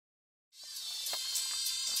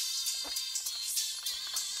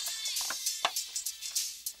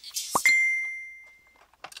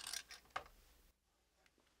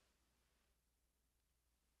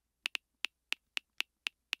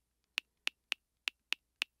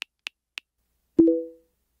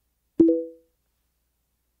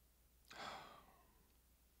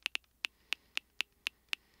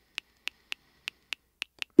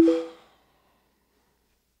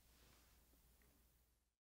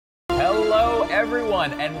Hello,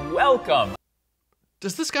 everyone, and welcome.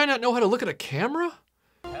 Does this guy not know how to look at a camera?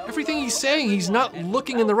 Everything he's saying, he's not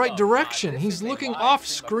looking in the right direction. He's looking off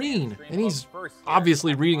screen. And he's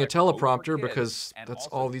obviously reading a teleprompter because that's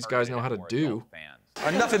all these guys know how to do.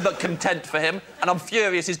 I'm nothing but content for him, and I'm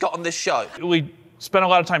furious he's got on this show. We spent a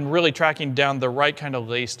lot of time really tracking down the right kind of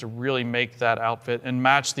lace to really make that outfit and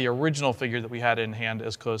match the original figure that we had in hand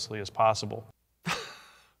as closely as possible.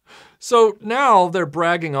 So now they're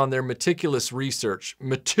bragging on their meticulous research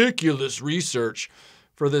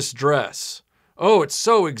for this dress. Oh, it's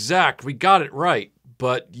so exact, we got it right.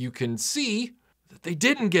 But you can see that they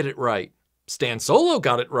didn't get it right. Stan Solo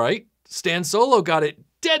got it right. Stan Solo got it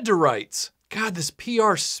dead to rights. God, this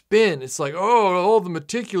PR spin, it's like, oh, all the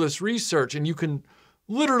meticulous research, and you can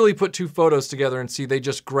literally put two photos together and see they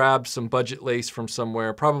just grabbed some budget lace from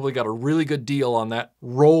somewhere, probably got a really good deal on that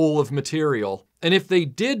roll of material. And if they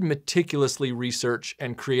did meticulously research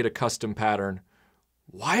and create a custom pattern,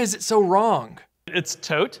 why is it so wrong? It's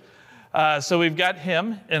Tote. So we've got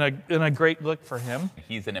him in a great look for him.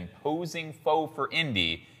 He's an imposing foe for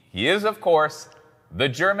Indy. He is, of course, the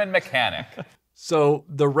German mechanic. So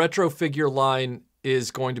the retro figure line is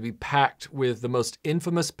going to be packed with the most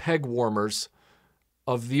infamous peg warmers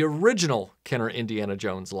of the original Kenner Indiana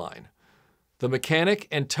Jones line. The mechanic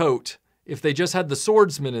and Tote, if they just had the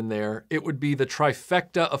swordsman in there, it would be the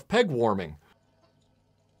trifecta of peg warming.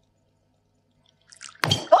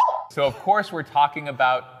 So of course we're talking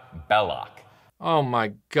about Belloc. Oh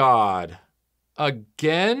my God.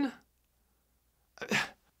 Again?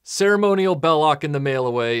 Ceremonial Belloc in the mail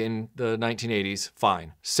away in the 1980s,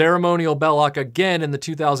 fine. Ceremonial Belloc again in the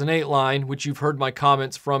 2008 line, which you've heard my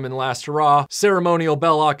comments from in Last Hurrah. Ceremonial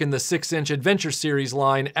Belloc in the 6-inch Adventure Series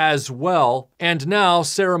line as well. And now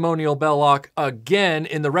Ceremonial Belloc again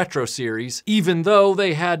in the Retro Series, even though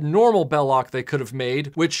they had normal Belloc they could have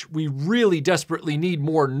made, which we really desperately need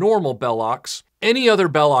more normal Bellocs. Any other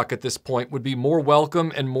Belloc at this point would be more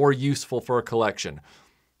welcome and more useful for a collection.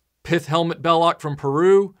 Pith Helmet Belloc from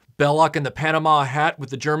Peru, Belloc in the Panama hat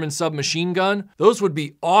with the German submachine gun. Those would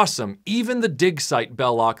be awesome. Even the dig site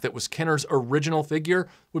Belloc that was Kenner's original figure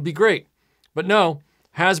would be great. But no,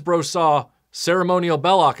 Hasbro saw Ceremonial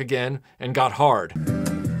Belloc again and got hard.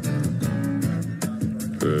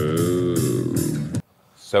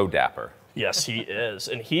 So dapper. Yes, he is.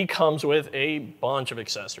 And he comes with a bunch of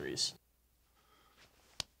accessories.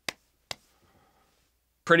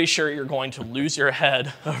 Pretty sure you're going to lose your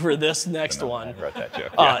head over this next one. I wrote that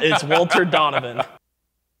joke. It's Walter Donovan.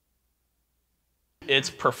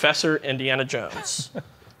 It's Professor Indiana Jones.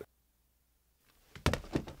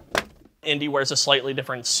 Indy wears a slightly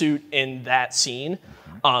different suit in that scene,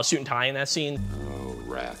 suit and tie in that scene. Oh,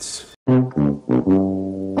 rats.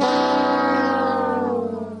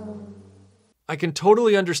 I can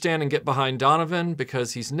totally understand and get behind Donovan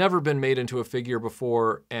because he's never been made into a figure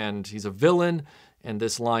before and he's a villain. And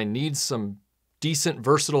this line needs some decent,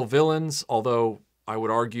 versatile villains, although I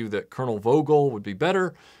would argue that Colonel Vogel would be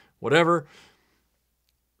better, whatever.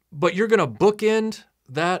 But you're gonna bookend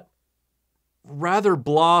that rather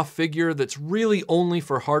blah figure that's really only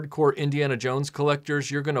for hardcore Indiana Jones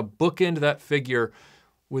collectors. You're gonna bookend that figure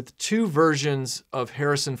with two versions of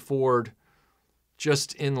Harrison Ford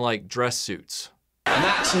just in like dress suits. And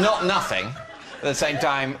that's not nothing. At the same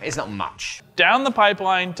time, it's not much. Down the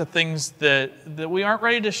pipeline to things that we aren't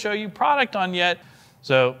ready to show you product on yet.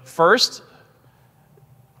 So first,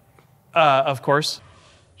 of course.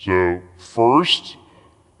 Indiana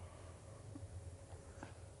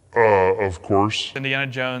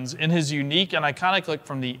Jones in his unique and iconic look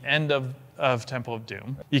from the end of Temple of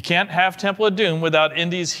Doom. You can't have Temple of Doom without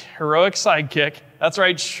Indy's heroic sidekick. That's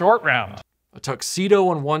right, Short Round. A tuxedo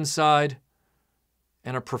on one side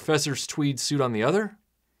and a professor's tweed suit on the other?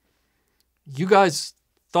 You guys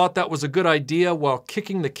thought that was a good idea while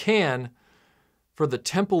kicking the can for the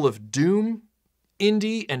Temple of Doom,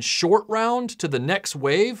 Indy, and Short Round to the next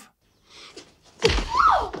wave?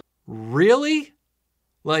 Really?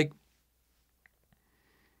 Like,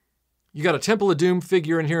 you got a Temple of Doom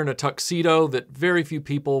figure in here in a tuxedo that very few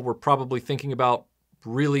people were probably thinking about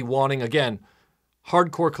really wanting. Again,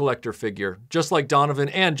 hardcore collector figure, just like Donovan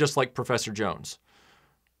and just like Professor Jones.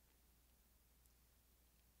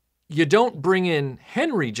 You don't bring in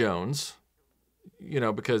Henry Jones, you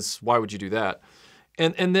know, because why would you do that?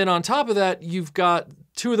 And then on top of that, you've got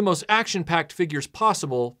two of the most action-packed figures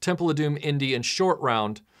possible, Temple of Doom, Indy, and Short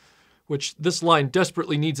Round, which this line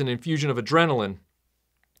desperately needs an infusion of adrenaline.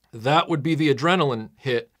 That would be the adrenaline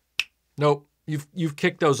hit. Nope, you've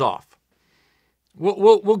kicked those off.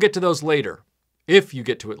 We'll get to those later, if you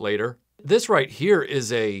get to it later. This right here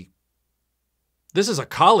is a This is a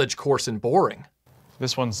college course in boring.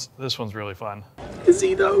 This one's really fun. Is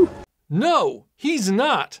he though? No, he's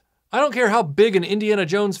not. I don't care how big an Indiana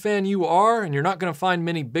Jones fan you are, and you're not gonna find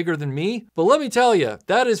many bigger than me, but let me tell you,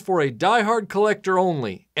 that is for a diehard collector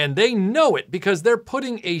only, and they know it because they're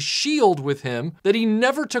putting a shield with him that he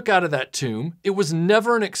never took out of that tomb. It was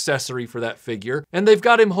never an accessory for that figure, and they've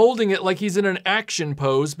got him holding it like he's in an action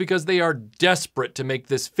pose because they are desperate to make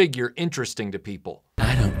this figure interesting to people.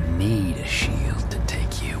 I don't need a shield to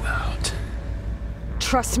take you out.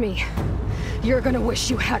 Trust me, you're gonna wish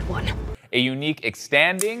you had one. A unique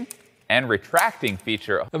extending and retracting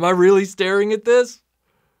feature. Am I really staring at this?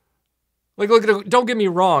 Like, look, don't get me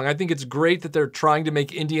wrong. I think it's great that they're trying to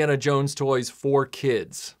make Indiana Jones toys for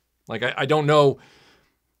kids. Like, I don't know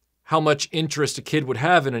how much interest a kid would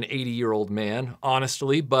have in an 80-year-old man,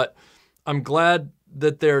 honestly, but I'm glad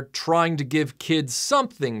that they're trying to give kids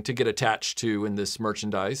something to get attached to in this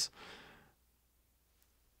merchandise.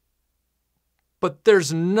 But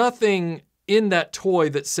there's nothing in that toy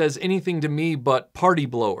that says anything to me but party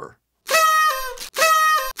blower.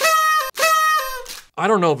 I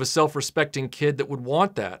don't know of a self-respecting kid that would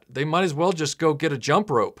want that. They might as well just go get a jump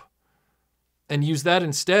rope and use that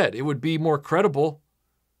instead. It would be more credible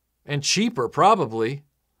and cheaper, probably.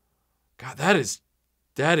 God, that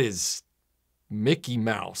is Mickey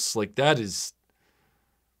Mouse. Like, that is,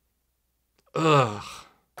 ugh.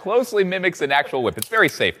 Closely mimics an actual whip. It's very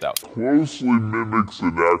safe though. Closely mimics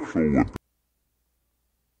an actual whip.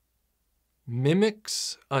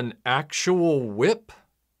 Mimics an actual whip?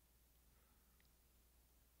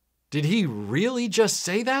 Did he really just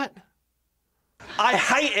say that? I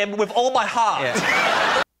hate him with all my heart.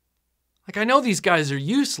 Yeah. Like, I know these guys are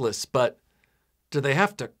useless, but do they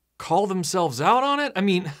have to call themselves out on it? I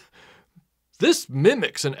mean, this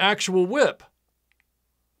mimics an actual whip.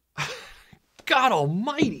 God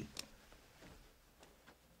almighty.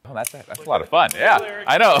 Oh, that's a lot of fun. Yeah,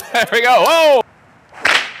 I know. There we go. Whoa!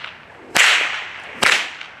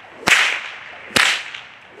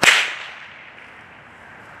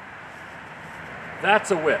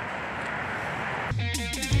 That's a whip.